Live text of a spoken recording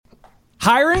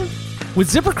Hiring?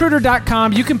 With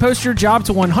ZipRecruiter.com, you can post your job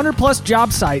to 100-plus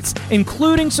job sites,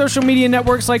 including social media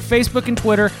networks like Facebook and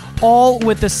Twitter, all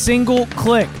with a single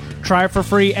click. Try it for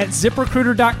free at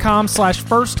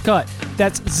ZipRecruiter.com/firstcut.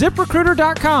 That's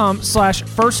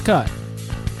ZipRecruiter.com/firstcut.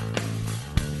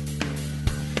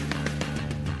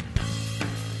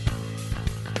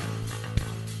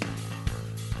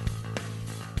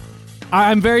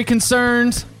 I'm very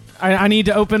concerned. I need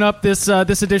to open up this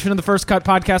edition of the First Cut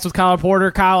podcast with Kyle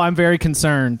Porter. Kyle, I'm very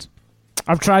concerned.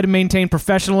 I've tried to maintain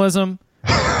professionalism.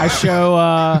 I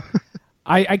show.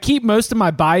 I keep most of my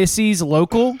biases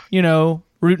local.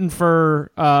 Rooting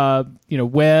for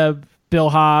Webb,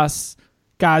 Bill Haas,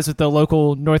 guys with the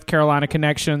local North Carolina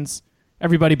connections.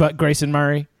 Everybody but Grayson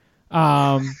Murray.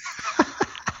 But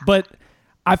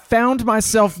I found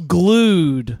myself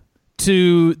glued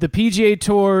to the PGA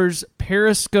Tour's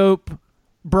Periscope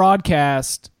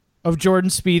broadcast of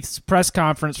Jordan Spieth's press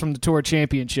conference from the Tour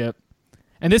Championship.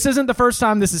 And this isn't the first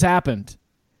time this has happened.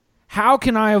 How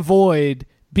can I avoid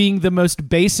being the most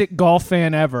basic golf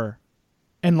fan ever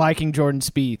and liking Jordan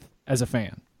Spieth as a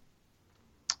fan?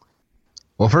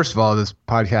 Well, first of all, this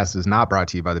podcast is not brought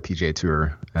to you by the PGA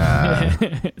Tour.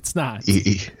 It's not.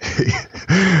 Just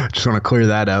want to clear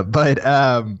that up. But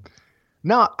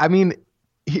no, I mean,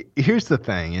 here's the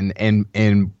thing,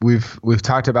 and we've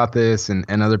talked about this, and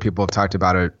other people have talked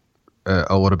about it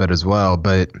a little bit as well.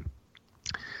 But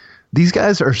these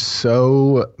guys are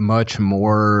so much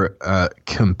more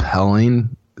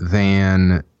compelling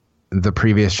than the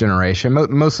previous generation,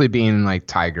 mostly being like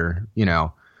Tiger.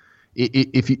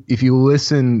 If you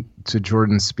listen to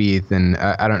Jordan Spieth, and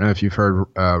I don't know if you've heard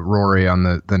Rory on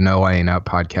the No Laying Up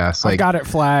podcast. I got it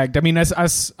flagged. I mean,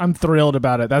 I'm thrilled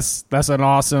about it. That's an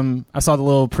awesome. I saw the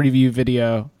little preview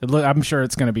video. I'm sure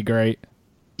it's going to be great.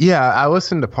 Yeah, I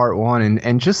listened to part one,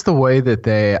 and just the way that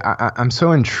I'm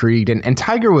so intrigued. And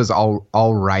Tiger was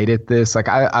all right at this. Like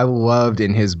I loved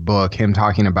in his book him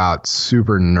talking about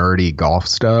super nerdy golf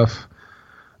stuff.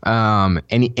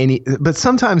 But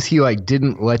sometimes he like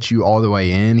didn't let you all the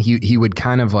way in. He would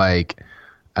kind of like,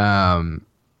 kind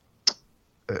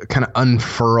of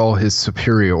unfurl his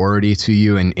superiority to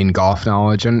you in golf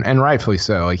knowledge, and rightfully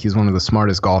so. Like he's one of the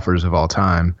smartest golfers of all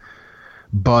time.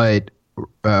 But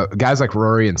guys like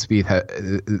Rory and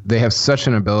Spieth, they have such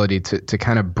an ability to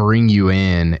kind of bring you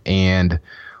in and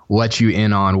let you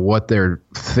in on what they're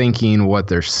thinking, what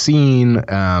they're seeing,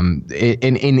 and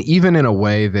even in a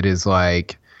way that is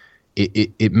like,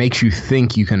 it makes you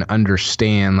think you can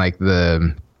understand like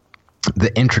the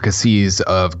intricacies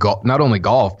of golf, not only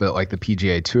golf, but like the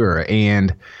PGA Tour.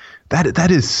 And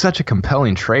that is such a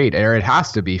compelling trait, or it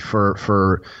has to be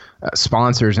for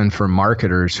sponsors and for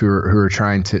marketers who are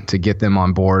trying to get them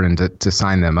on board and to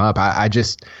sign them up. I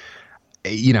just,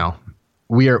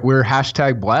 we're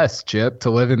hashtag blessed, Chip,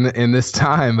 to live in this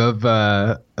time of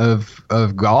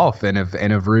golf and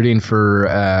of rooting for,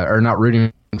 or not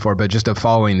rooting for, but just of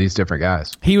following these different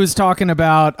guys. He was talking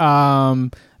about the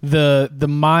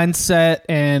mindset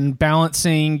and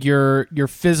balancing your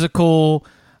physical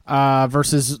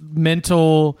versus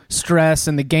mental stress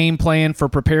and the game plan for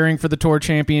preparing for the Tour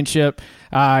Championship.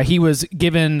 He was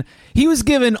given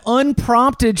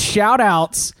unprompted shout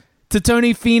outs to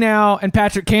Tony Finau and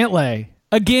Patrick Cantlay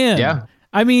again. Yeah.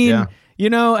 I mean,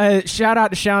 shout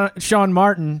out to Sean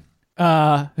Martin,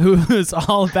 who was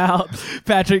all about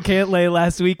Patrick Cantlay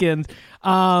last weekend.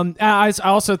 I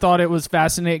also thought it was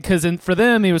fascinating because for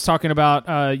them, he was talking about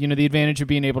the advantage of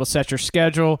being able to set your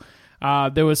schedule.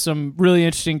 There was some really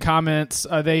interesting comments.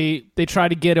 They tried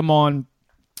to get him on,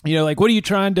 like, what are you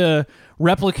trying to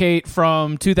replicate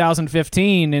from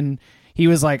 2015? And he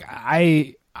was like,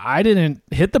 I didn't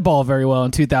hit the ball very well in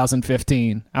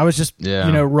 2015. I was just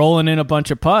rolling in a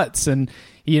bunch of putts, and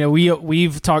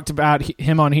we've talked about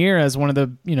him on here as one of the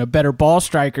better ball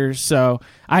strikers. So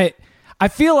I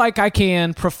feel like I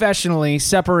can professionally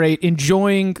separate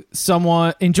enjoying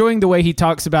the way he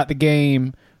talks about the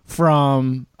game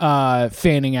from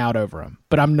fanning out over him.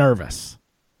 But I'm nervous.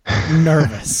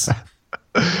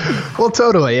 Well,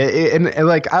 totally. And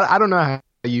like I don't know how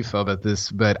you feel about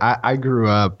this, but I grew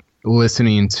up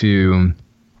listening to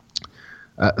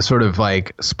sort of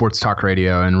like sports talk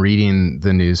radio and reading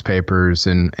the newspapers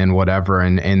and whatever.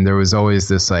 And there was always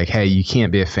this like, hey, you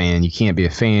can't be a fan. You can't be a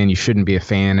fan. You shouldn't be a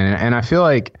fan. And I feel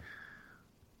like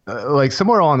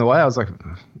somewhere along the way, I was like,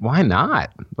 why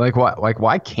not? Why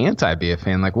can't I be a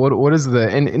fan? Like, what is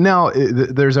and now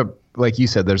there's like you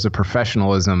said, there's a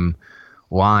professionalism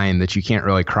line that you can't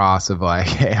really cross of like,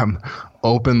 hey, I'm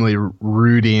openly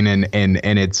rooting and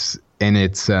it's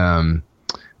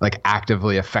like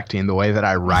actively affecting the way that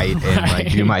I write and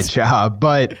like do my job.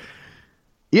 But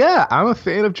Yeah, I'm a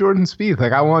fan of Jordan Spieth.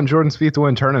 Like, I want Jordan Spieth to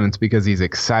win tournaments because he's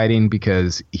exciting,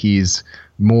 because he's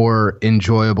more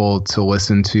enjoyable to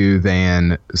listen to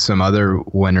than some other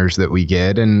winners that we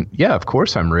get. And yeah, of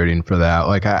course I'm rooting for that.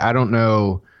 Like, I don't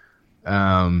know.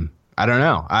 I don't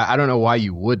know. I don't know why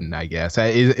you wouldn't, I guess.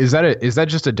 Is that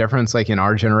just a difference like in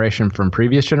our generation from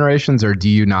previous generations, or do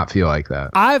you not feel like that?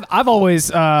 I've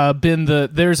always been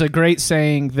there's a great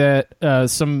saying that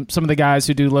some of the guys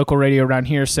who do local radio around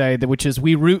here say, that which is,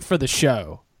 we root for the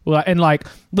show. Well, and like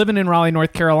living in Raleigh,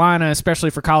 North Carolina,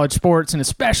 especially for college sports and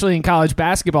especially in college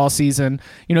basketball season,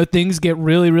 things get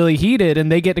really, really heated,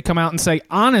 and they get to come out and say,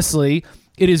 honestly,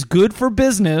 it is good for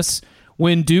business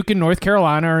when Duke and North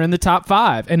Carolina are in the top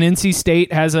 5, and NC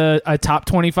State has a top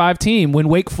 25 team, when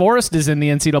Wake Forest is in the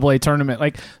NCAA tournament.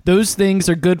 Like, those things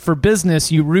are good for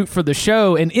business. You root for the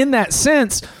show. And in that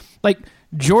sense, like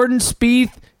Jordan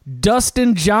Spieth,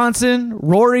 Dustin Johnson,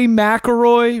 Rory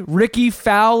McIlroy, Ricky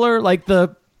Fowler, like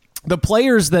the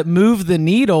players that move the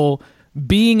needle,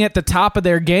 being at the top of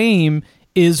their game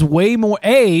is way more,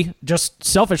 A, just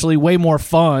selfishly way more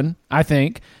fun, I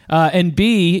think, and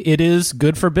B, it is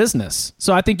good for business.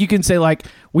 So I think you can say, like,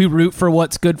 we root for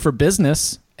what's good for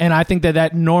business, and I think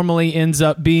that normally ends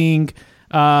up being,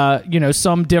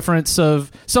 some difference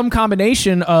of, some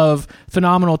combination of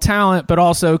phenomenal talent, but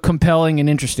also compelling and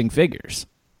interesting figures.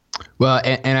 Well,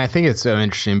 and I think it's so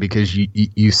interesting because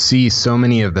you see so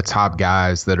many of the top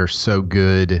guys that are so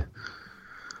good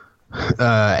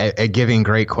at giving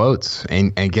great quotes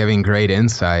and giving great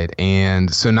insight.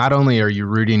 And so not only are you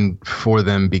rooting for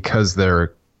them because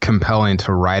they're compelling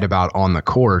to write about on the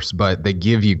course, but they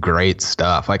give you great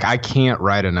stuff. Like, I can't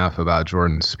write enough about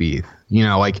Jordan Spieth.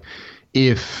 Like,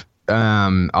 if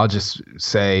I'll just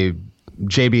say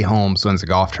JB Holmes wins a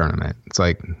golf tournament, it's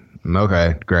like,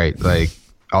 okay, great. Like,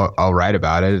 I'll write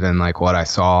about it and like what I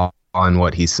saw on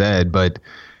what he said, but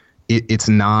it's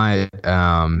not,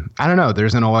 I don't know,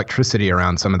 there's an electricity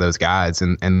around some of those guys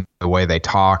and the way they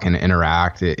talk and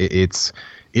interact. It's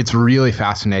really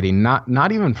fascinating,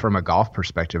 not even from a golf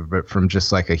perspective, but from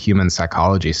just like a human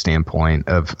psychology standpoint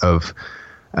of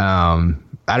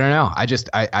I don't know.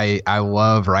 I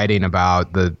love writing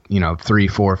about the, 3,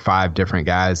 4, 5 different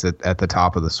guys at the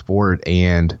top of the sport.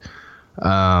 And,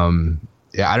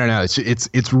 yeah, I don't know.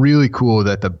 It's really cool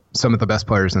that some of the best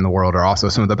players in the world are also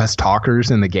some of the best talkers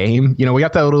in the game. We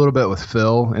got that a little bit with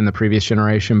Phil in the previous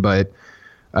generation, but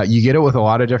you get it with a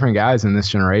lot of different guys in this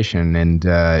generation, and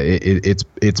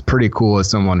it's pretty cool as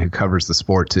someone who covers the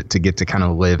sport to get to kind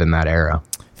of live in that era.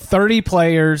 30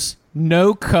 players,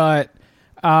 no cut.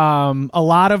 A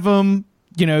lot of them,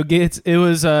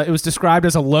 it was described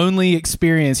as a lonely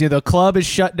experience. The club is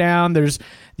shut down.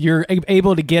 You're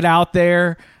able to get out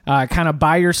there, kind of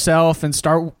by yourself and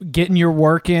start getting your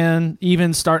work in,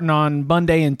 even starting on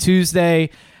Monday and Tuesday.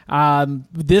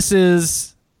 This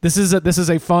is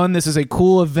a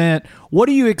cool event. What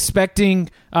are you expecting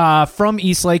from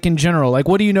East Lake in general? Like,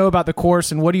 what do you know about the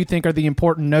course, and what do you think are the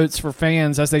important notes for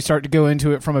fans as they start to go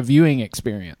into it from a viewing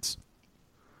experience?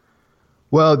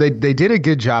 Well, they did a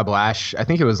good job I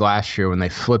think it was last year when they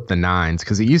flipped the nines,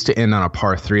 because it used to end on a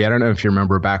par 3. I don't know if you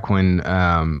remember back when,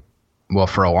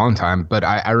 for a long time, but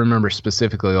I remember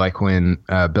specifically like when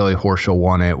Billy Horschel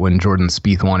won it, when Jordan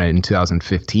Spieth won it in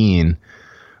 2015.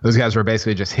 Those guys were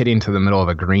basically just hitting to the middle of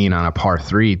a green on a par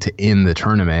 3 to end the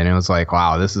tournament. And it was like,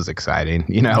 wow, this is exciting,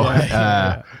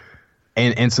 Yeah.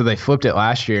 And so they flipped it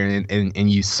last year, and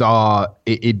you saw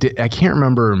it. I can't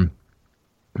remember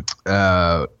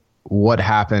what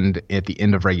happened at the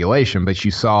end of regulation, but you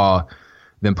saw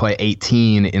them play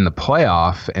 18 in the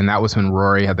playoff, and that was when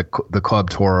Rory had the club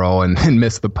twirl and then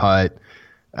missed the putt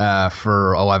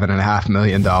for $11.5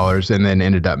 million, and then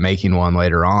ended up making one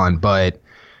later on. But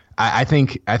I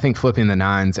think flipping the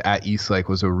nines at Eastlake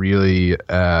was a really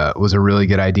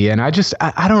good idea. And I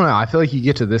don't know. I feel like you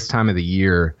get to this time of the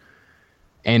year,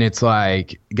 and it's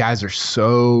like guys are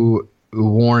so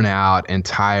worn out and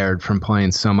tired from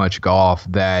playing so much golf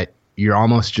that you're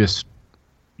almost just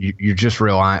you're just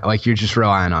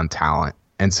relying on talent.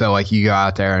 And so like you go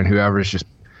out there, and whoever just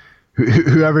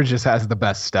has the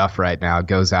best stuff right now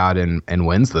goes out and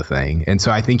wins the thing. And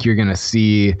so I think you're going to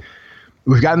see,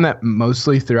 we've gotten that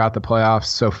mostly throughout the playoffs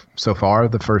so far,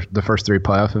 the first 3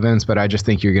 playoff events, but I just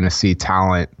think you're going to see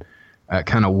talent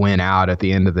kind of win out at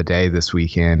the end of the day this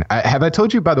weekend. Have I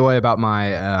told you, by the way, about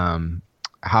my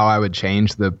how I would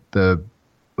change the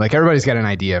like, everybody's got an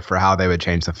idea for how they would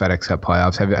change the FedEx Cup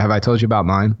playoffs. Have I told you about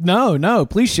mine? No,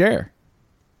 please share.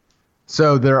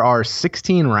 So there are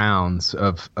 16 rounds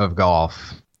of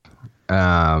golf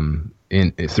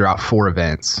throughout 4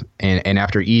 events, and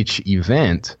after each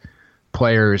event,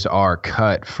 players are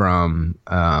cut from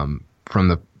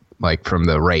the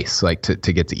race, like to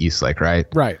get to East Lake, right?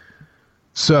 Right.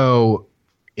 So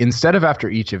instead of after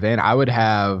each event, I would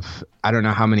have, I don't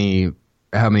know how many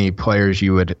players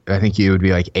you would, I think you would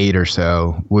be like 8 or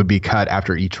so would be cut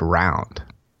after each round.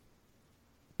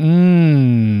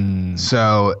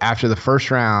 So after the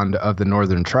first round of the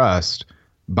Northern Trust,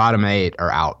 bottom 8 are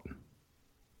out.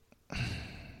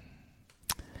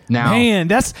 Now, man,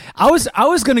 I was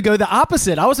going to go the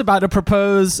opposite. I was about to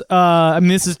propose. I mean,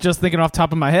 this is just thinking off the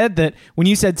top of my head that when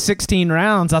you said 16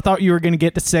 rounds, I thought you were going to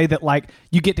get to say that like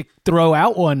you get to throw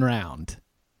out one round.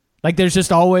 Like there's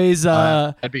just always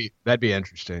that'd be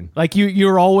interesting. Like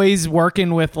you're always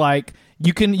working with like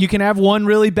you can have one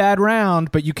really bad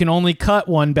round, but you can only cut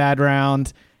one bad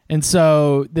round. And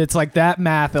so it's like that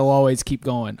math will always keep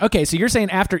going. Okay, so you're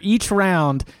saying after each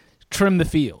round, trim the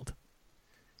field.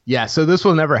 Yeah, so this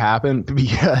will never happen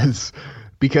because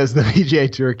the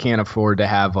PGA Tour can't afford to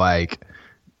have like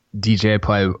DJ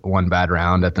play one bad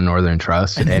round at the Northern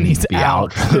Trust and he's be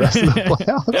out for the rest of the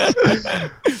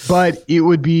playoffs. But it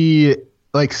would be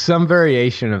like some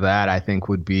variation of that. I think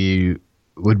would be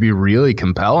really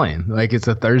compelling. Like it's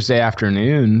a Thursday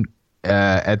afternoon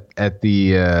at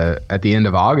the end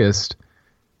of August,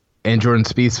 and Jordan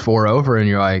Spieth's 4 over, and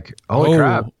you're like, holy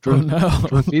crap, Jordan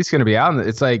Spieth's going to be out.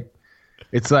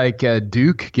 It's like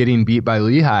Duke getting beat by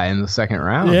Lehigh in the second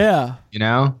round. Yeah. You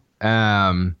know?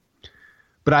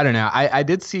 But I don't know. I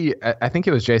did see, I think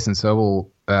it was Jason Sobel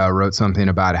wrote something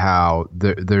about how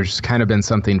there's kind of been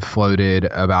something floated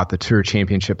about the Tour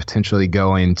Championship potentially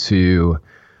going to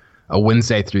a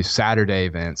Wednesday through Saturday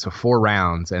event. So 4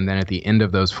 rounds. And then at the end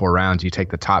of those 4 rounds, you take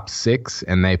the top 6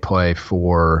 and they play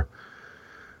for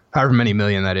however many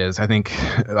million that is. I think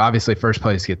obviously first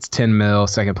place gets 10 mil,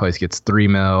 second place gets 3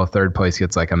 mil, third place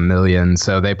gets like $1 million.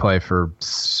 So they play for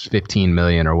 15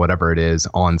 million or whatever it is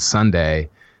on Sunday.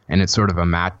 And it's sort of a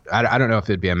match. I don't know if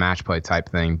it'd be a match play type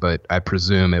thing, but I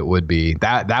presume it would be.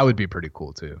 That would be pretty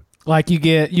cool too. Like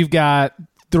you've got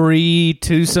 3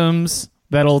 twosomes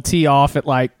that'll tee off at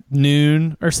like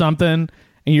noon or something,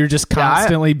 and you're just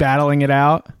constantly battling it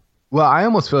out. Well, I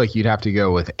almost feel like you'd have to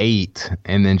go with 8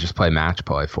 and then just play match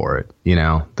play for it, you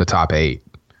know, the top 8.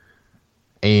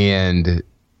 And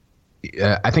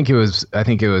I think it was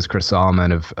Chris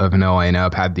Solomon of No Laying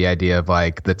Up had the idea of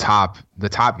like the top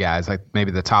guys, like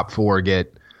maybe the top 4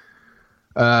 get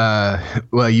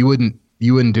well, you wouldn't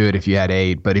do it if you had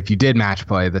 8, but if you did match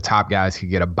play, the top guys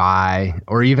could get a bye,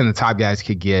 or even the top guys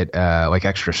could get like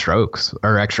extra strokes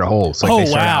or extra holes. Like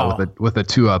they start out with a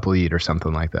 2-up lead or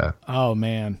something like that. Oh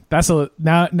man,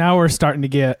 now we're starting to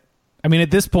get. I mean,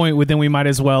 at this point, then we might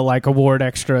as well like award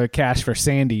extra cash for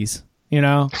Sandies. You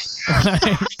know,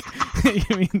 I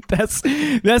mean that's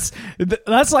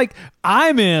like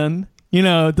I'm in. You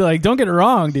know, like don't get it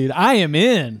wrong, dude. I am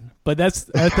in. But I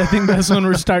think that's when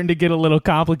we're starting to get a little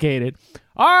complicated.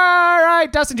 All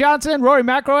right, Dustin Johnson, Rory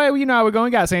McIlroy. Well, you know how we're going.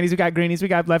 We got Sandies, we got greenies, we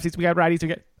got lefties, we got righties, we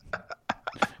got.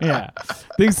 Yeah,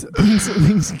 things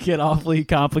get awfully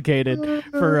complicated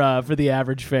for the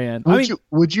average fan.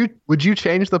 Would you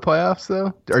change the playoffs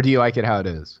though, or do you like it how it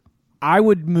is? I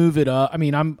would move it up. I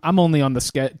mean, I'm only on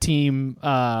the team.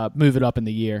 Move it up in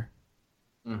the year.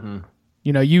 Mm-hmm.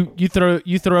 You know, you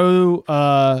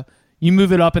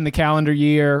move it up in the calendar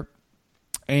year,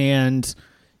 and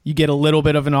you get a little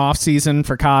bit of an off season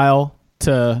for Kyle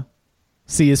to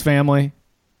see his family,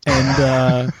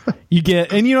 and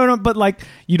but like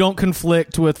you don't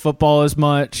conflict with football as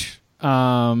much.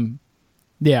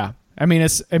 Yeah, I mean,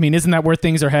 isn't that where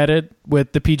things are headed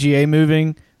with the PGA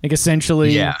moving? Like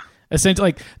essentially,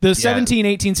 like the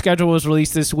 17-18 schedule was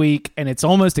released this week, and it's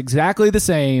almost exactly the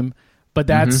same, but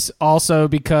that's also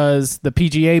because the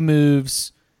PGA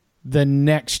moves the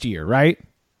next year, right?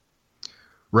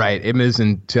 Right. It moves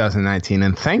in 2019,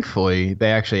 and thankfully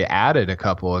they actually added a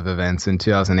couple of events in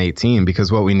 2018 because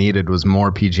what we needed was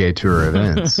more PGA Tour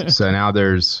events. So now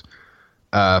there's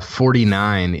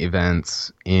 49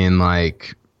 events in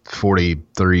like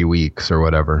 43 weeks or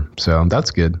whatever. So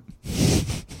that's good.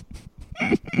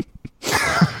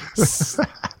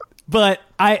 But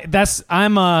I'm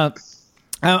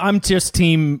just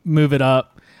team move it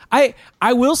up. I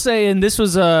will say, and this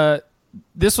was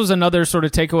another sort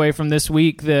of takeaway from this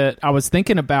week that I was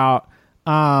thinking about.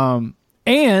 And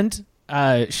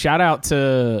shout out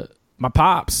to my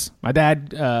pops, my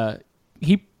dad.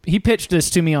 He pitched this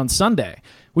to me on Sunday.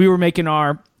 We were making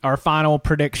our final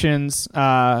predictions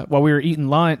while we were eating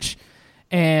lunch,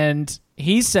 and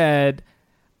he said,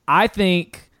 "I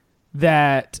think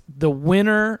that the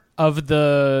winner of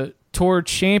the Tour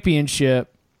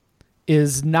Championship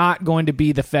is not going to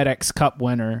be the FedEx Cup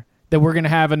winner. that we're going to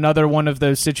have another one of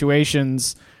those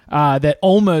situations that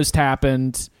almost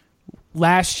happened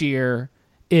last year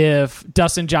if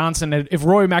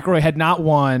Rory McIlroy had not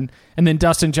won, and then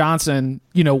Dustin Johnson,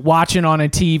 watching on a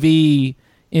TV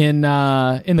in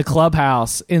the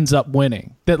clubhouse ends up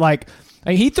winning. That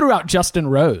he threw out Justin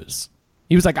Rose.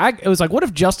 He was it was what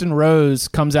if Justin Rose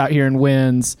comes out here and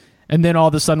wins, and then all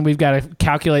of a sudden we've got to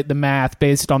calculate the math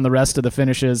based on the rest of the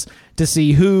finishes to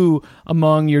see who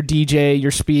among your DJ,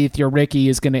 your Spieth, your Ricky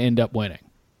is going to end up winning.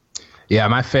 Yeah,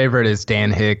 my favorite is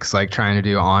Dan Hicks trying to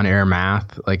do on-air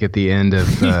math at the end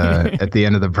of at the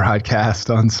end of the broadcast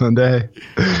on Sunday.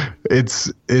 It's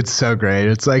so great.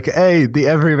 It's hey, the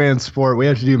everyman sport, we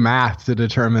have to do math to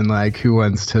determine who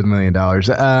wins $10 million.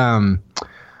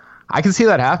 I can see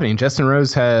that happening. Justin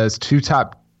Rose has two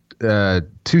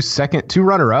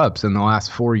runner-ups in the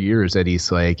last 4 years at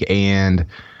East Lake, and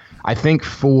I think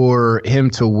for him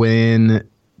to win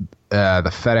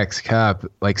the FedEx Cup,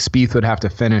 Spieth would have to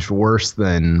finish worse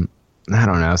than, I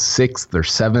don't know, 6th or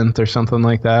 7th or something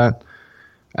like that.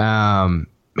 Man,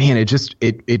 it doesn't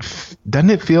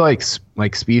it feel like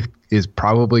Spieth is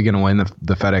probably going to win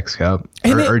the FedEx Cup?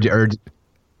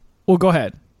 Well, go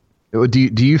ahead.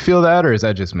 Do you feel that, or is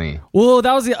that just me? Well,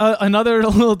 that was another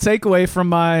little takeaway from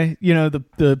my,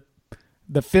 the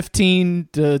 15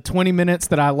 to 20 minutes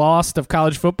that I lost of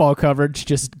college football coverage,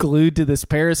 just glued to this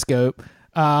Periscope.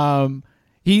 When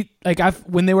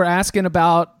they were asking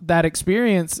about that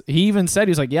experience, he even said,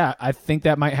 he was yeah, I think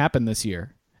that might happen this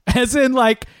year. As in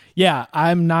yeah,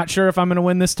 I'm not sure if I'm going to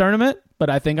win this tournament, but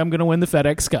I think I'm going to win the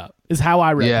FedEx Cup is how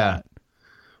I read that.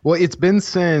 Well, it's been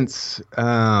since,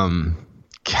 I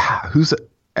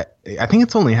think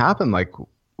it's only happened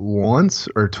once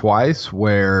or twice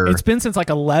where it's been since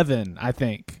 11, I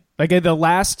think. I think the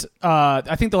last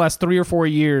 3 or 4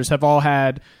 years have all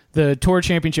had the Tour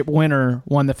Championship winner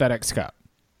won the FedEx Cup.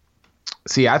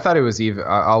 See, I thought it was even.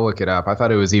 I'll look it up. I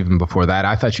thought it was even before that.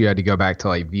 I thought you had to go back to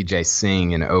Vijay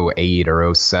Singh in 08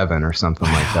 or 07 or something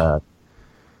like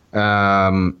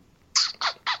that.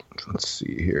 Let's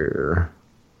see here.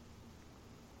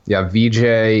 Yeah,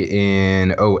 Vijay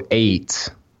in 08.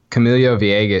 Camilo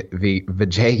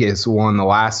Villegas won the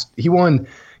last. He won.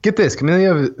 Get this,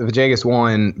 Camilo Villegas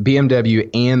won BMW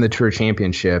and the Tour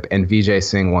Championship, and Vijay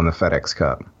Singh won the FedEx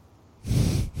Cup.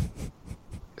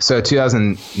 So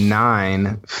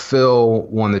 2009, Phil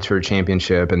won the Tour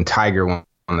Championship, and Tiger won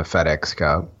the FedEx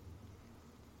Cup.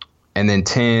 And then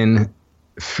 10,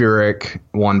 Furyk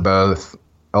won both.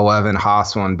 11,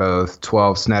 Haas won both.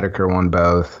 12, Snedeker won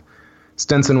both.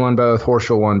 Stenson won both.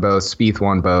 Horschel won both. Spieth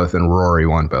won both, and Rory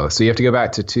won both. So you have to go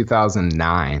back to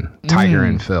 2009, Tiger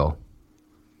and Phil.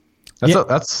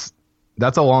 That's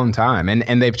a long time,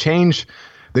 and they've changed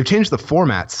the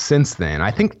format since then. I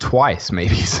think twice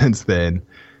maybe since then,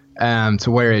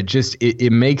 to where it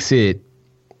makes it.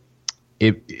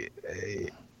 The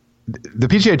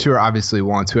PGA Tour obviously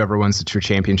wants whoever wins the Tour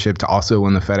Championship to also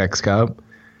win the FedEx Cup,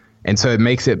 and so it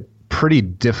makes it pretty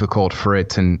difficult for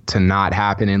it to not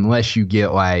happen unless you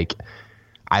get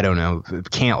I don't know,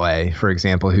 Cantlay, for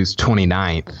example, who's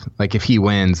 29th. If he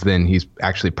wins, then he's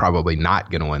actually probably not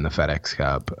going to win the FedEx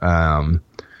Cup.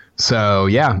 So,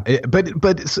 yeah, but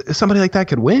somebody like that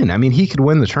could win. I mean, he could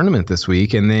win the tournament this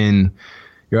week, and then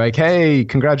you're hey,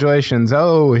 congratulations.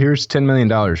 Oh, here's $10 million,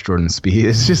 Jordan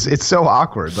Spieth. It's so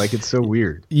awkward. it's so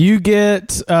weird. You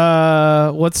get,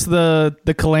 what's the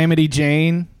Calamity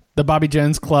Jane, the Bobby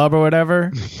Jones Club or whatever?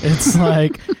 It's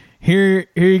Here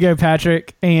you go,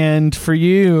 Patrick. And for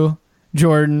you,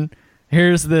 Jordan,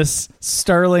 here's this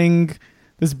sterling,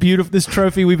 this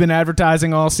trophy we've been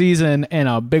advertising all season, and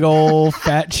a big old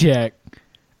fat check.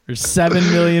 There's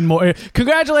 $7 million more.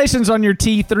 Congratulations on your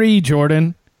T3,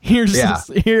 Jordan. Here's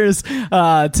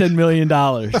 $10 million.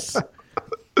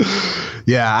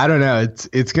 Yeah, I don't know.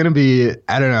 It's gonna be.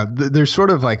 I don't know. There's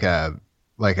sort of a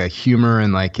humor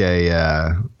and a.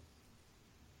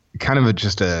 Kind of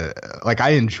I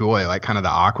enjoy kind of the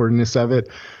awkwardness of it,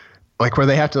 where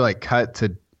they have to cut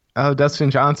to, oh, Dustin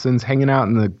Johnson's hanging out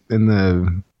in the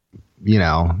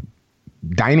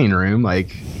dining room,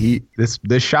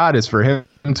 this shot is for him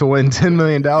to win $10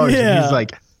 million. And he's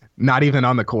not even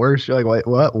on the course. You're what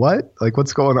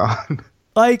what's going on?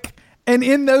 And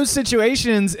in those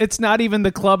situations, it's not even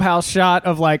the clubhouse shot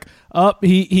of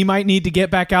he might need to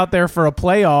get back out there for a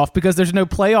playoff, because there's no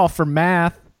playoff for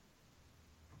math.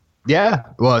 Yeah,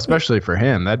 well, especially for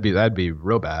him, that'd be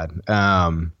real bad.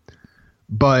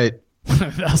 But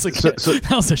that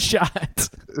was a shot.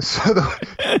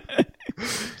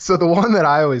 So the one that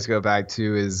I always go back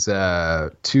to is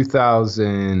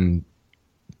 2000.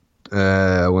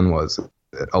 When was it?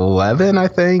 11, I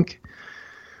think,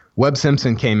 Webb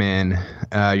Simpson came in,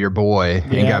 your boy,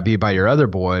 and got beat by your other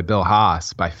boy, Bill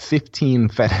Haas, by 15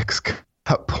 FedEx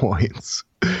Cup points.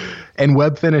 And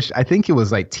Webb finished, I think it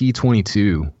was like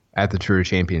T22 at the Tour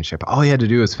Championship. All he had to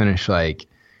do was finish like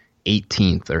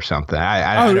 18th or something.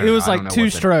 It was like 2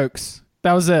 strokes.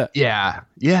 That was it. Yeah.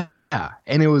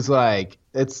 And it was like,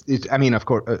 I mean, of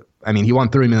course, he won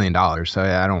 $3 million,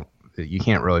 so you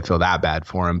can't really feel that bad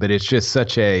for him, but it's just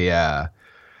such a,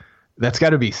 that's got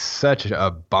to be such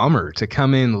a bummer to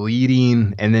come in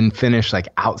leading and then finish like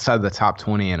outside the top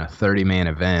 20 in a 30-man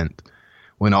event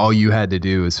when all you had to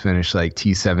do was finish like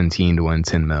T17 to win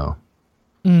 10 mil.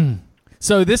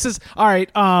 So this is all right.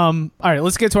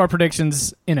 Let's get to our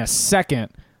predictions in a second.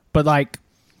 But like,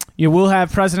 we'll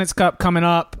have President's Cup coming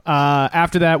up.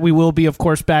 After that, we will be, of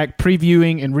course, back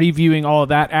previewing and reviewing all of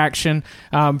that action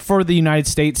for the United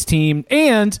States team.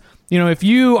 And if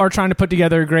you are trying to put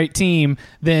together a great team,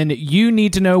 then you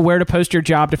need to know where to post your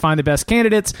job to find the best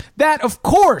candidates. That, of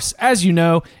course, as you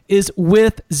know, is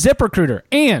with ZipRecruiter.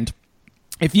 And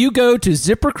if you go to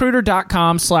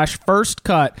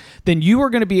ZipRecruiter.com/firstcut, then you are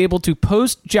going to be able to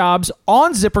post jobs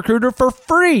on ZipRecruiter for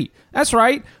free. That's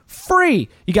right, free.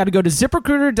 You got to go to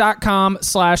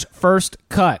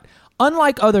ZipRecruiter.com/firstcut.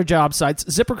 Unlike other job sites,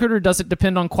 ZipRecruiter doesn't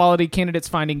depend on quality candidates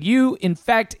finding you. In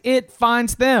fact, it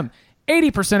finds them.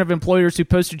 80% of employers who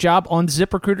post a job on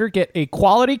ZipRecruiter get a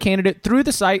quality candidate through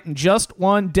the site in just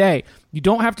one day. You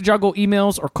don't have to juggle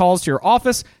emails or calls to your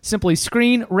office. Simply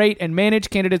screen, rate, and manage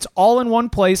candidates all in one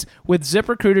place with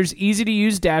ZipRecruiter's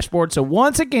easy-to-use dashboard. So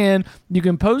once again, you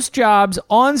can post jobs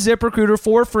on ZipRecruiter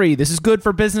for free. This is good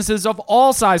for businesses of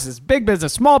all sizes, big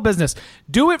business, small business.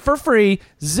 Do it for free.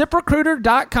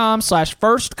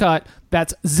 ZipRecruiter.com/firstcut.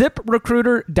 That's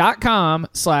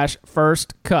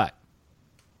ZipRecruiter.com/firstcut.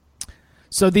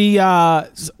 So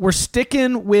we're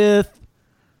sticking with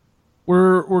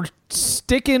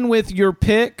your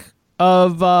pick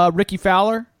of Ricky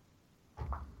Fowler.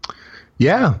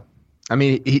 Yeah, I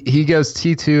mean he goes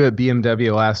T2 at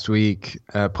BMW last week.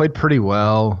 Played pretty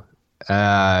well.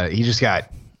 He just got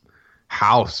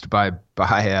housed by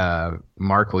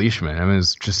Mark Leishman. I mean, it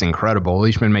was just incredible.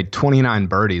 Leishman made 29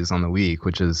 birdies on the week,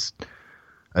 which is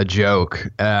a joke.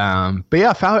 But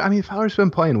yeah, Fowler's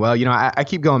been playing well. I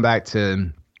keep going back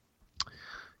to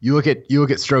you look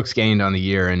at strokes gained on the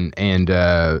year, and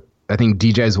I think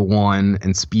DJ's 1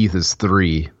 and Spieth is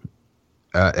 3,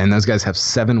 and those guys have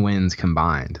 7 wins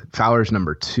combined. Fowler's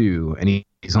number 2, and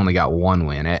he's only got 1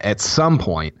 win. At some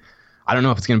point, I don't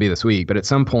know if it's going to be this week, but at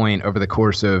some point over the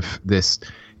course of this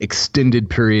extended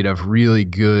period of really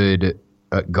good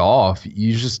golf,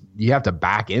 you have to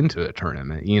back into a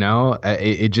tournament.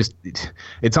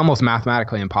 It's almost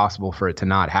mathematically impossible for it to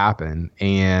not happen.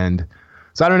 And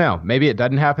so I don't know, maybe it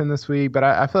doesn't happen this week, but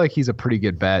I feel like he's a pretty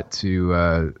good bet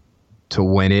to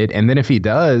win it. And then if he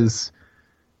does,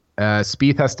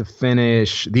 Spieth has to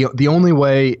finish. The only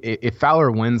way, if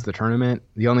Fowler wins the tournament,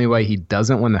 the only way he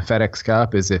doesn't win the FedEx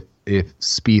Cup is if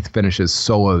Spieth finishes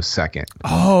solo second.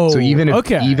 So even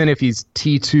if he's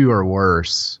T2 or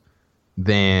worse,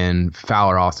 then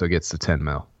Fowler also gets the 10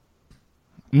 mil.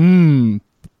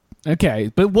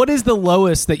 Okay, but what is the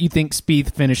lowest that you think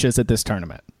Spieth finishes at this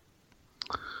tournament?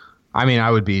 I mean, I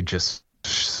would be just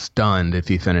stunned if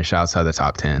he finished outside the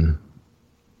top 10.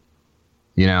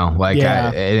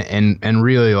 And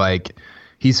really, like,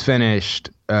 he's finished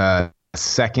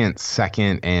second,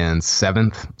 and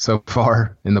 7th so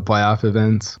far in the playoff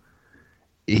events.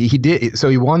 He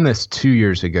won this 2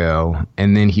 years ago,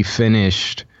 and then he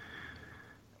finished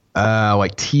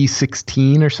like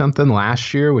T16 or something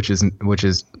last year, which is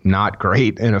not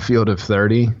great in a field of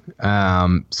 30.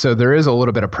 So there is a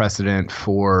little bit of precedent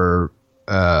for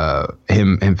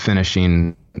him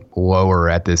finishing lower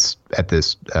at this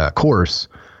course.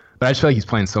 But I just feel like he's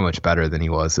playing so much better than he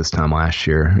was this time last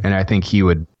year, and I think he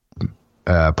would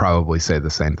probably say the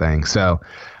same thing. So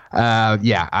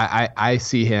I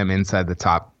see him inside the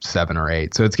top 7 or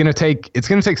 8. So it's gonna take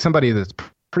somebody that's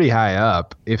pretty high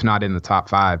up, if not in the top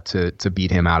 5, to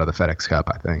beat him out of the FedEx Cup,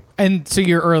 I think. And to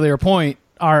your earlier point,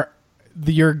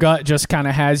 your gut just kind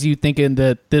of has you thinking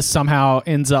that this somehow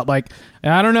ends up like,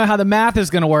 I don't know how the math is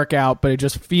going to work out, but it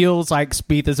just feels like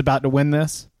Spieth is about to win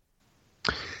this.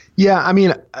 Yeah, I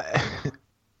mean,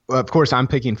 of course, I'm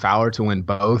picking Fowler to win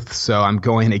both, so I'm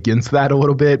going against that a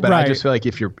little bit. But right. I just feel like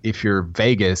if you're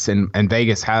Vegas, and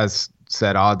Vegas has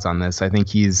set odds on this, I think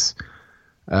he's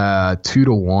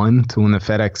 2-1 to win the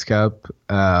FedEx Cup,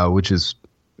 which is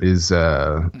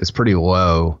pretty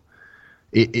low.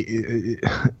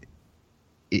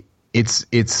 It's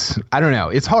I don't know.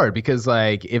 It's hard because,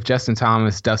 like, if Justin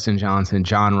Thomas, Dustin Johnson,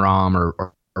 John Rahm,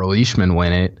 or Leishman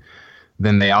win it,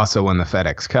 then they also won the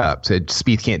FedEx Cup. So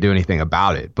Spieth can't do anything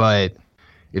about it. But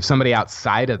if somebody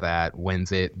outside of that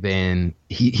wins it, then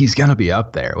he's going to be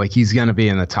up there. Like, he's going to be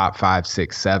in the top 5,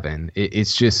 6, 7.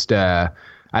 It's just, I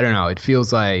don't know. It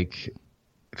feels like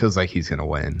he's going to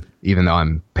win, even though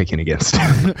I'm picking against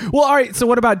him. Well, all right. So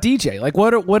what about DJ? Like,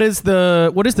 what is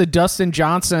the Dustin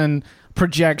Johnson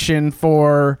projection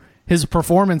for his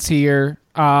performance here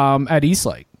at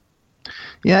Eastlake?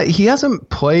 Yeah, he hasn't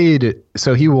played.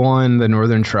 So he won the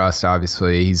Northern Trust,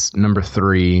 obviously. He's number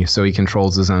 3, so he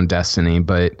controls his own destiny.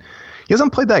 But he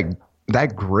hasn't played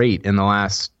that great in the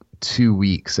last 2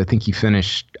 weeks. I think he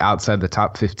finished outside the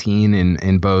top 15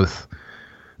 in both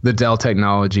the Dell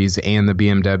Technologies and the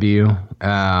BMW.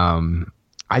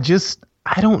 I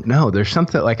don't know. There's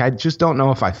something, like, I just don't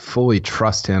know if I fully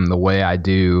trust him the way I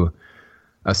do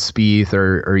a Spieth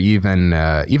or even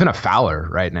a Fowler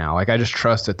right now. Like, I just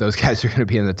trust that those guys are going to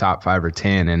be in the top 5 or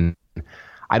 10, and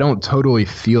I don't totally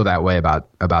feel that way about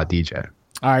DJ.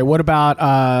 All right, what about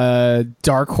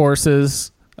dark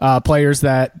horses, players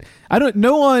that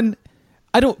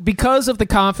because of the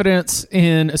confidence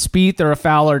in a Spieth or a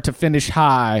Fowler to finish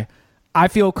high, I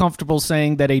feel comfortable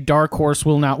saying that a dark horse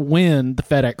will not win the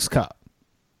FedEx Cup.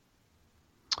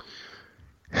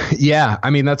 Yeah, I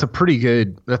mean, that's a pretty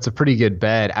good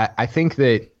bet. I think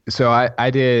that, so I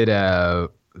did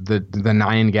the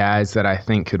 9 guys that I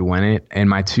think could win it, and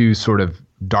my 2 sort of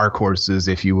dark horses,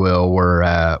 if you will,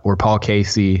 were Paul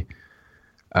Casey,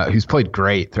 who's played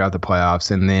great throughout the playoffs,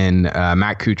 and then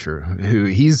Matt Kuchar, who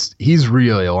he's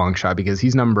really a long shot because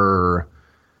he's number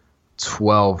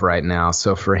 12 right now.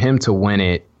 So for him to win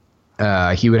it,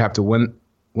 he would have to win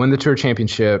the Tour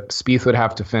Championship. Spieth would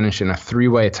have to finish in a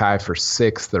 3-way tie for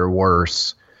 6th or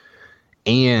worse,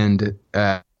 and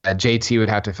JT would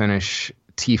have to finish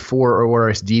T4 or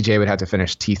worse. DJ would have to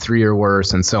finish T3 or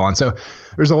worse, and so on. So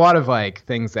there's a lot of like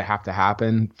things that have to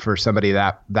happen for somebody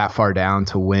that far down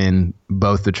to win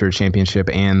both the Tour Championship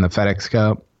and the FedEx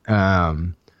Cup.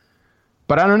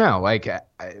 But I don't know. Like,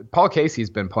 Paul Casey's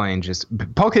been playing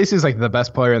Paul Casey's like the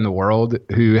best player in the world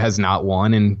who has not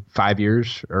won in 5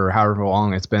 years or however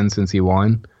long it's been since he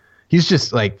won. He's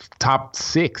just like top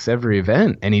 6 every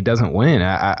event, and he doesn't win.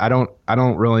 I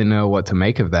don't really know what to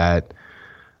make of that.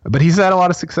 But he's had a lot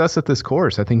of success at this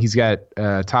course. I think he's got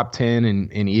top 10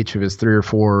 in each of his 3 or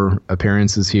 4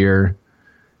 appearances here.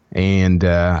 And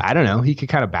I don't know. He could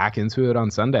kind of back into it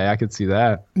on Sunday. I could see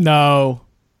that. No.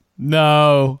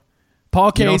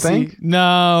 Paul Casey,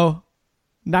 no.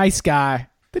 Nice guy.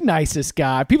 The nicest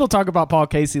guy. People talk about Paul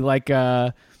Casey like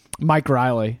Mike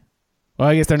Riley. Well,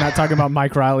 I guess they're not talking about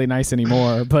Mike Riley nice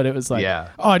anymore, but it was like,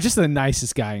 oh, just the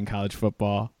nicest guy in college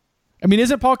football. I mean,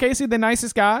 isn't Paul Casey the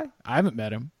nicest guy? I haven't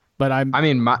met him, but I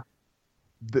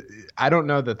don't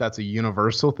know that that's a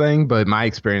universal thing, but my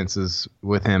experiences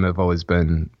with him have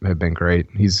been great.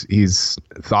 He's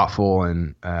thoughtful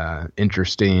and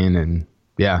interesting, and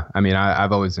yeah, I mean,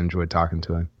 I've always enjoyed talking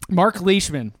to him. Mark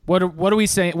Leishman, what are we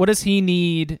saying? What does he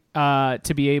need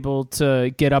to be able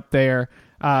to get up there?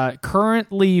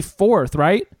 Currently 4th,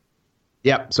 right?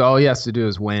 Yep. So all he has to do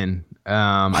is win.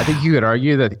 I think you could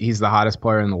argue that he's the hottest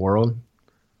player in the world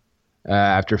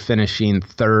after finishing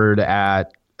 3rd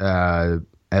at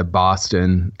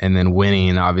Boston and then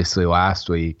winning obviously last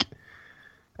week.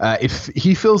 If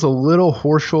he feels a little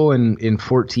Horschel in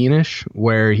 14ish,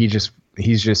 where he's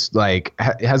just like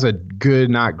has a good,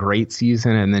 not great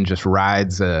season, and then just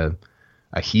rides a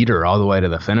heater all the way to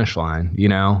the finish line, you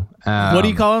know? What do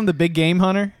you call him? The big game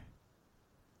hunter?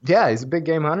 Yeah, he's a big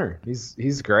game hunter.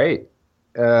 He's great.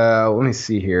 Let me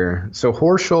see here. So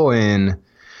Horschel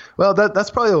that's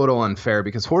probably a little unfair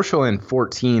because Horschel in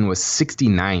 14 was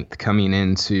 69th coming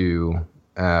into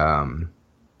the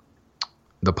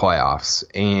playoffs,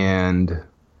 and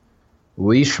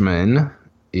Leishman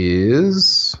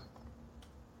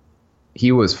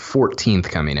he was 14th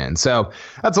coming in. So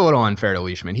that's a little unfair to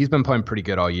Leishman. He's been playing pretty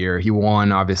good all year. He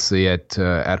won obviously at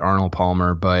Arnold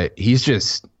Palmer, but he's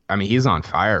on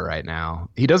fire right now.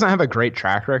 He doesn't have a great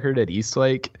track record at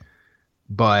Eastlake,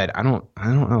 but I don't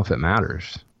know if it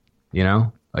matters. You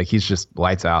know, like, he's just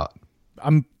lights out.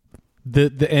 I'm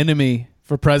the enemy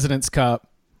for President's Cup.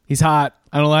 He's hot.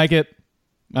 I don't like it.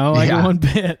 I don't like it one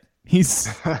bit. He's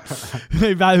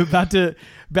about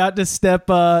to step.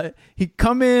 He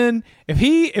come in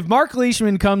if Mark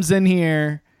Leishman comes in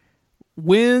here,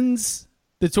 wins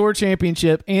the Tour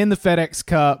Championship and the FedEx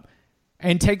Cup,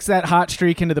 and takes that hot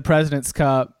streak into the President's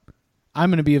Cup, I'm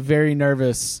going to be a very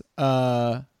nervous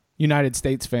United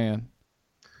States fan.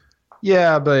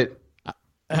 Yeah, but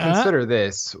consider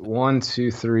this: 1,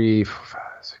 2, 3, 4, 5,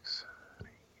 6,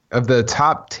 7, 8. Of the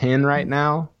top 10 right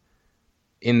now,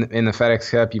 in the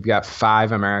FedEx Cup, you've got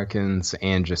 5 Americans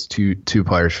and just two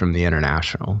players from the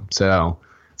International. So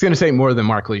it's going to take more than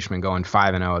Mark Leishman going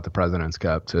 5-0 at the President's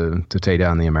Cup to take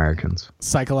down the Americans.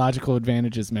 Psychological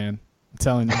advantages, man. I'm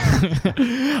telling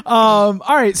you. All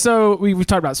right, so we've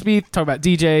talked about Spieth, talked about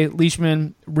DJ,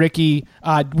 Leishman, Ricky.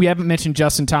 We haven't mentioned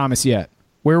Justin Thomas yet.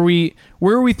 Where are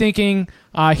we thinking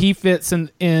he fits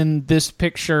in this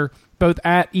picture, both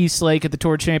at East Lake at the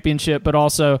Tour Championship, but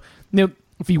also,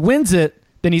 if he wins it,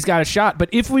 then he's got a shot. But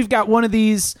if we've got one of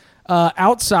these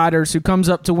outsiders who comes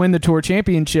up to win the Tour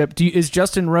Championship, is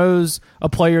Justin Rose a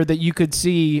player that you could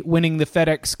see winning the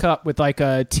FedEx Cup with like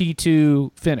a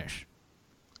T2 finish?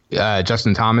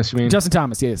 Justin Thomas, you mean? Justin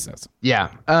Thomas, yes. Yeah,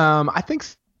 I think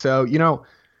so.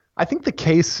 I think the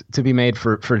case to be made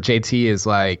for JT is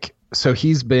like, so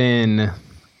he's been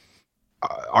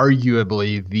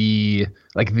arguably the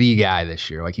guy this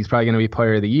year. Like, he's probably going to be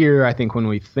player of the year. I think when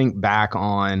we think back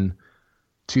on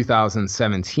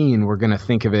 2017, we're going to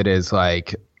think of it as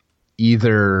like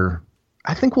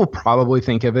I think we'll probably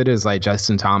think of it as like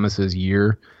Justin Thomas's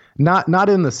year. Not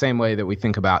in the same way that we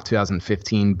think about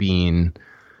 2015 being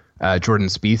Jordan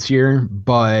Spieth's year,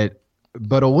 but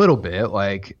a little bit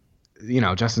like,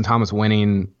 Justin Thomas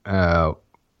winning,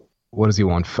 what has he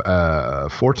won? 4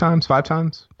 times, 5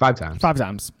 times? 5 times. 5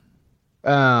 times.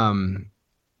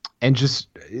 And just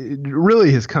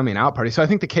really his coming out party. So I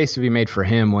think the case to be made for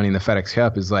him winning the FedEx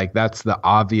Cup is like, that's the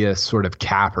obvious sort of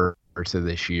capper to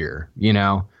this year.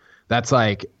 That's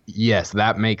like, yes,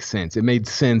 that makes sense. It made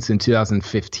sense in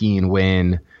 2015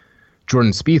 when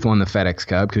Jordan Spieth won the FedEx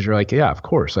Cup, because you're like, yeah, of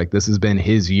course, like this has been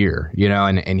his year,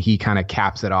 and he kind of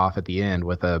caps it off at the end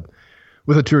with a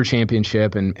Tour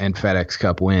Championship and FedEx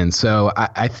Cup win. So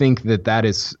I think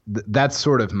that's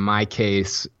sort of my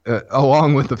case,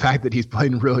 along with the fact that he's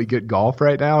playing really good golf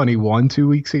right now, and he won 2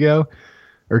 weeks ago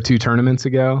or 2 tournaments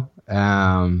ago.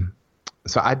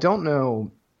 So I don't know.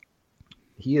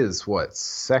 He is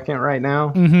second right now?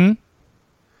 Mm-hmm.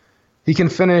 He can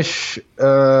finish.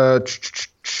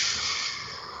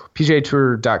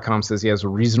 PGAtour.com says he has a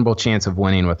reasonable chance of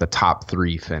winning with a top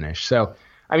 3 finish. So,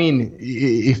 I mean,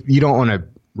 if you don't want to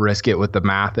risk it with the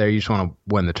math there, you just want to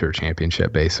win the Tour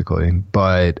Championship, basically.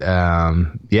 But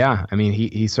yeah, I mean,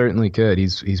 he certainly could.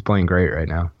 He's playing great right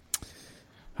now.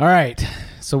 All right,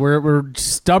 so we're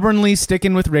stubbornly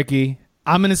sticking with Ricky.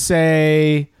 I'm gonna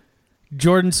say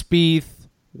Jordan Spieth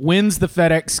wins the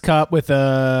FedEx Cup with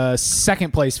a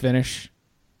second place finish,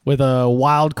 with a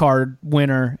wild card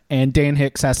winner, and Dan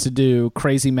Hicks has to do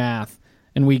crazy math,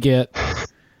 and we get to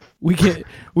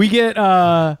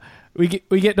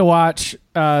watch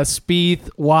Spieth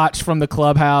watch from the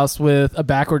clubhouse with a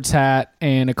backwards hat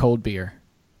and a cold beer.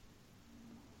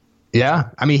 Yeah,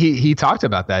 I mean he talked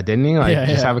about that, didn't he? Like,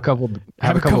 just have a couple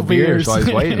beers while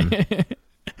he's waiting.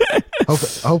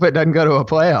 Hope it doesn't go to a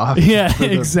playoff. Yeah,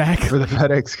 exactly. For the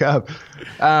FedEx Cup.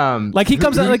 Like he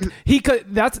comes out like he could.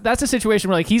 That's a situation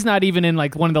where like he's not even in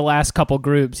like one of the last couple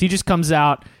groups. He just comes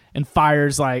out and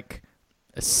fires like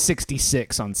a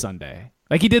 66 on Sunday.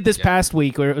 Like he did this past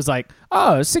week where it was like,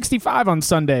 65 on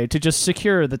Sunday to just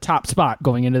secure the top spot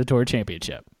going into the Tour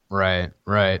Championship. Right.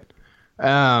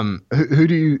 Who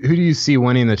do you see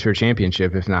winning the Tour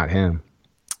Championship if not him?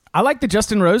 I like the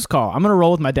Justin Rose call. I'm going to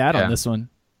roll with my dad on this one.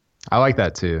 I like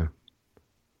that too.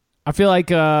 I feel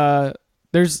like I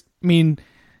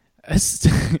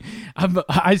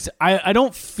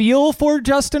don't feel for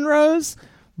Justin Rose,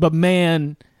 but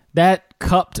man, that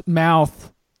cupped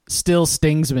mouth still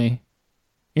stings me.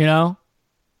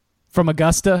 From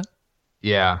Augusta.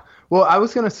 Yeah. Well, I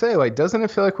was going to say, like, doesn't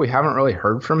it feel like we haven't really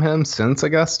heard from him since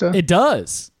Augusta? It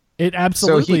does. It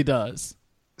absolutely does.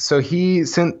 So he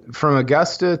sent from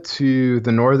Augusta to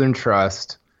the Northern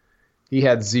Trust. He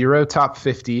had 0 top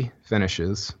 50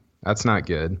 finishes. That's not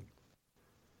good.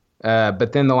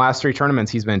 But then the last 3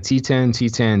 tournaments, he's been T10,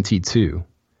 T10, T2.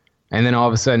 And then all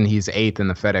of a sudden, he's 8th in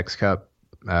the FedEx Cup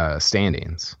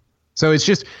standings. So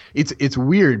it's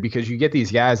weird because you get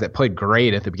these guys that played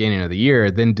great at the beginning of the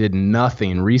year, then did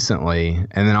nothing recently,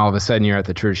 and then all of a sudden you're at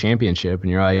the Tour Championship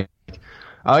and you're like,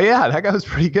 oh yeah, that guy was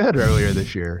pretty good earlier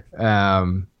this year.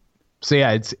 So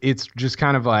yeah, it's just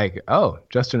kind of like, oh,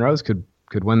 Justin Rose could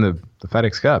win the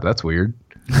FedEx Cup. That's weird.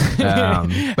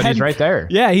 But he's right there.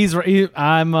 Yeah,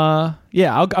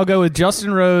 I'll go with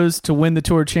Justin Rose to win the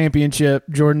Tour Championship,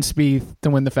 Jordan Spieth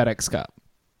to win the FedEx Cup.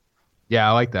 Yeah,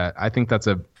 I like that. I think that's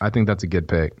a good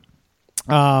pick.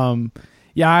 Yeah,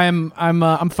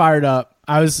 I'm fired up.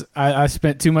 I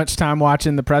spent too much time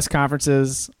watching the press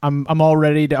conferences. I'm all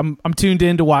ready to. I'm tuned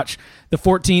in to watch the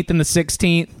 14th and the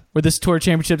 16th where this Tour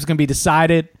Championship is going to be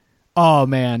decided. Oh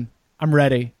man, I'm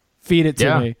ready Feed it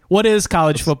to me. What is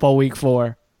college football week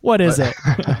 4? What is it?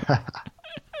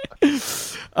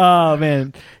 Oh,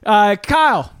 man.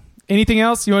 Kyle, anything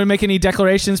else? You want to make any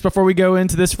declarations before we go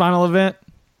into this final event?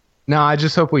 No, I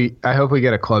hope we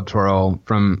get a club twirl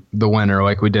from the winner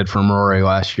like we did from Rory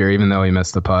last year, even though he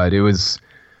missed the putt. It was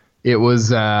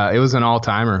an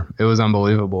all-timer. It was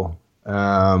unbelievable.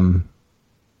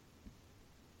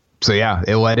 So yeah,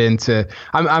 it led into.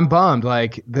 I'm bummed.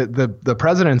 Like the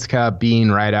President's Cup being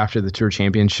right after the Tour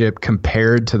Championship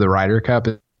compared to the Ryder Cup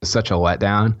is such a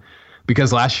letdown,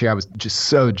 because last year I was just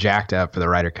so jacked up for the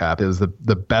Ryder Cup. It was the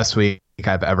best week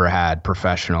I've ever had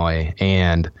professionally,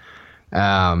 and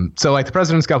so like the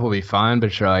President's Cup will be fun,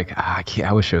 but you're like,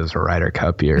 I wish it was a Ryder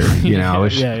Cup year. You know,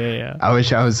 I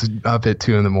wish I was up at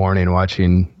 2 a.m.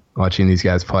 watching these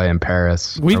guys play in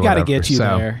Paris. We've got to get you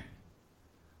there.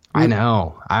 I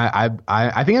know. I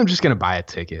think I'm just gonna buy a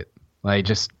ticket. Like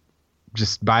just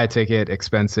buy a ticket,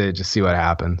 expense it, just see what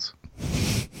happens.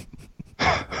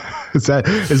 Is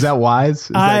that wise? Is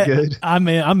that good? I'm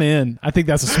in. I think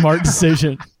that's a smart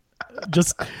decision.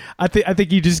 I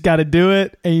think you just got to do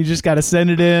it, and you just got to send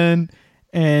it in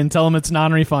and tell them it's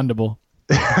non-refundable.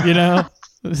 You know,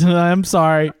 I'm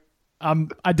sorry.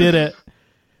 I did it.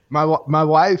 My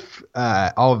wife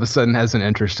all of a sudden has an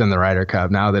interest in the Ryder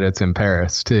Cup now that it's in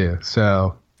Paris too.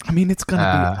 So I mean, it's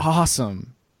gonna be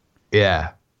awesome.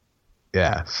 Yeah.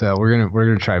 So we're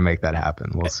gonna try to make that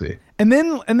happen. We'll see. And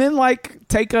then like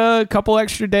take a couple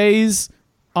extra days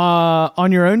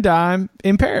on your own dime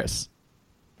in Paris.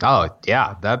 Oh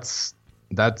yeah, that's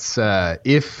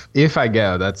if I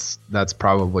go, that's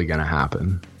probably gonna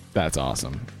happen. That's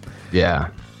awesome. Yeah.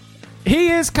 He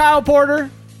is Kyle Porter.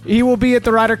 He will be at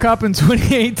the Ryder Cup in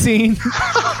 2018.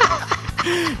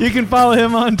 You can follow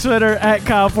him on Twitter at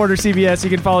Kyle Porter CBS.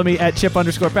 You can follow me at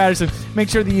Chip_Patterson. Make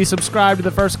sure that you subscribe to the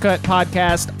First Cut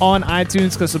podcast on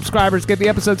iTunes, because subscribers get the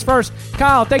episodes first.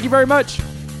 Kyle, thank you very much.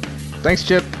 Thanks,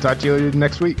 Chip. Talk to you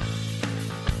next week.